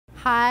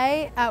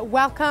Hi,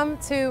 welcome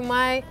to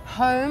my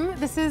home.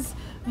 This is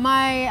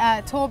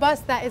my tour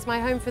bus. That is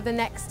my home for the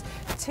next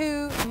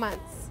 2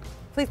 months.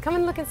 Please come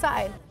and look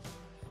inside.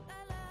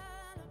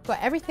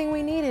 Got everything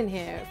we need in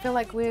here. I feel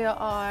like we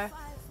are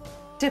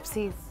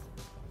gypsies.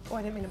 Oh,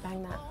 I didn't mean to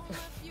bang that.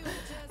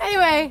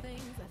 Anyway,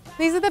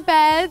 these are the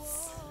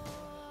beds.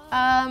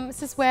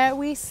 This is where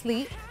we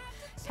sleep,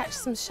 catch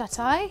some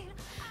shut-eye.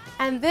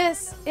 And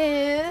this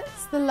is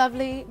the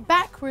lovely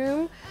back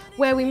room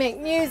where we make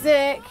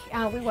music,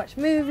 we watch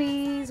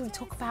movies, we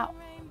talk about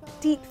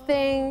deep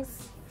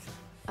things.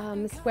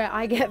 This is where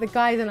I get the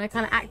guys and I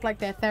kind of act like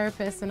they're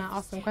therapists and I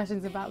ask them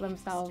questions about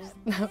themselves.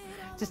 No,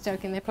 just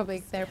joking, they're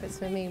probably therapists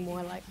for me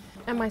more like.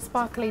 And my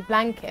sparkly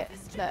blanket,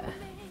 that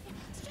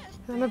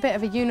I'm a bit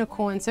of a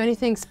unicorn, so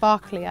anything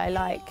sparkly I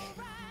like.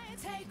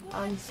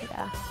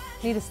 Yeah,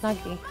 need a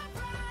Snuggie.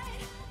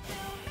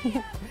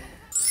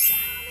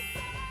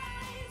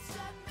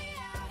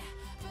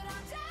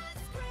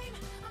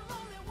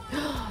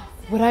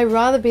 Would I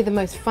rather be the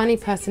most funny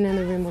person in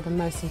the room or the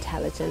most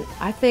intelligent?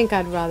 I think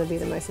I'd rather be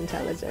the most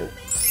intelligent.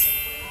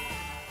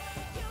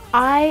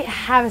 I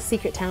have a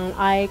secret talent.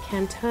 I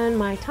can turn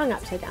my tongue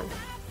upside down.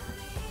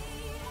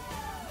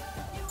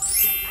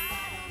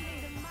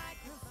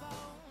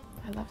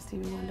 I love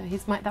Stevie Wonder.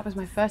 That was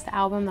my first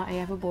album that I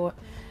ever bought.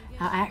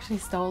 I actually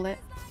stole it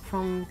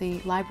from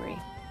the library.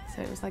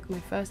 So it was like my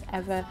first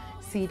ever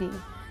CD.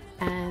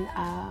 And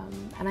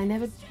I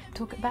never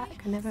took it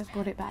back, I never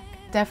brought it back.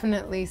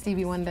 Definitely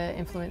Stevie Wonder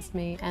influenced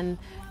me, and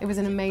it was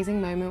an amazing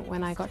moment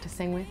when I got to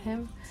sing with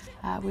him.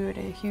 We were at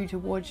a huge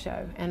award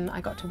show and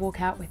I got to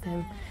walk out with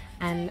him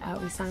and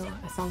we sang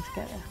a song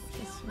together,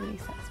 which is really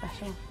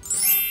special.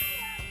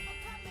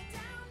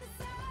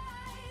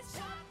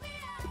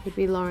 It would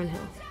be Lauryn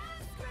Hill.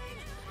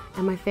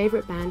 And my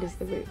favourite band is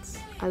The Roots.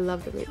 I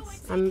love The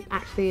Roots. I'm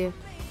actually a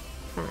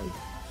fan,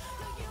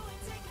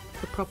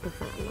 a proper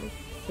fan.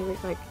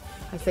 Like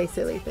I say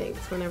silly things.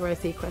 Whenever I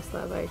see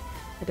Questlove, I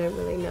don't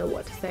really know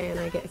what to say and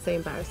I say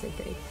embarrassing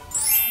things.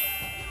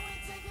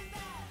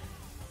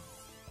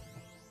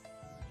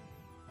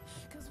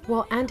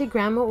 Well, Auntie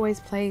Grandma always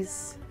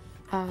plays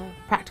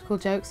practical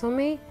jokes on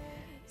me.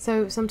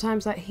 So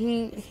sometimes like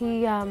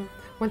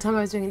one time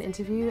I was doing an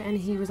interview and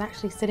he was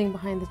actually sitting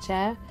behind the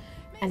chair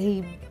and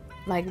he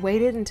like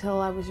waited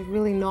until I was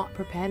really not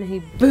prepared and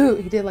he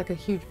did like a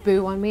huge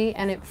boo on me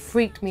and it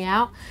freaked me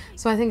out.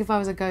 So I think if I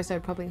was a ghost,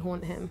 I'd probably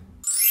haunt him.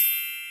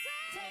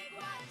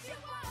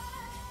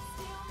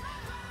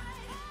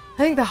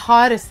 I think the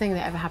hardest thing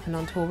that ever happened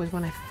on tour was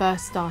when I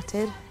first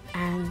started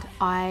and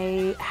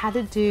I had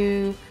to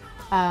do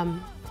a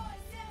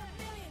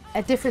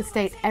different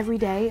state every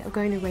day of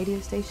going to radio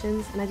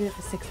stations, and I did it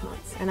for 6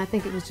 months. And I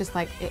think it was just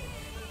like,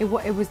 it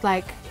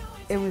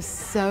was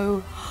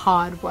so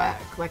hard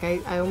work. Like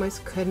I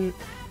almost couldn't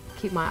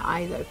keep my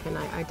eyes open.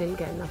 I didn't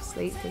get enough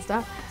sleep and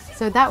stuff.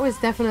 So that was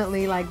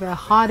definitely like the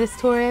hardest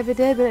tour I ever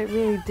did, but it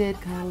really did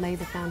kind of lay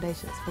the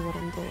foundations for what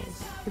I'm doing.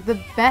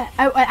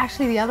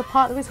 Actually the other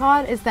part that was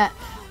hard is that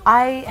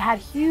I had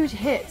huge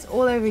hits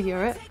all over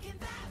Europe.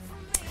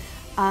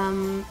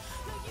 I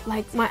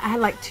had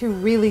like 2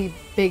 really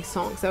big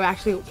songs. They were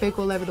actually big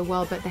all over the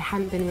world, but they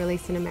hadn't been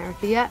released in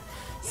America yet.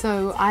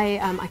 So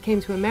I came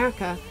to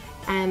America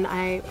and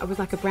I was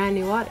like a brand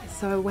new artist.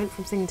 So I went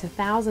from singing to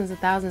thousands and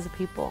thousands of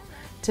people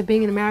to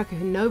being in America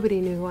who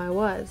nobody knew who I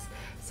was.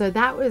 So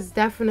that was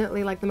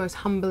definitely like the most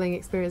humbling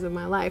experience of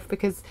my life,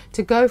 because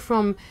to go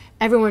from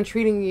everyone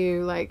treating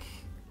you like,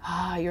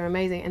 you're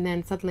amazing, and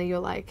then suddenly you're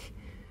like,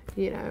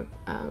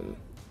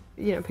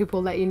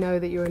 people let you know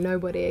that you're a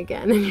nobody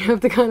again, and you have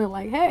to kind of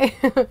like, hey,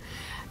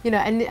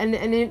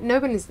 and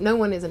no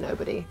one is a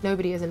nobody.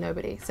 Nobody is a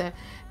nobody. So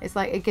it's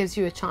like it gives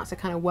you a chance to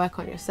kind of work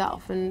on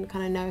yourself and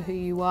kind of know who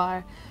you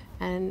are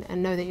and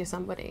know that you're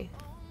somebody.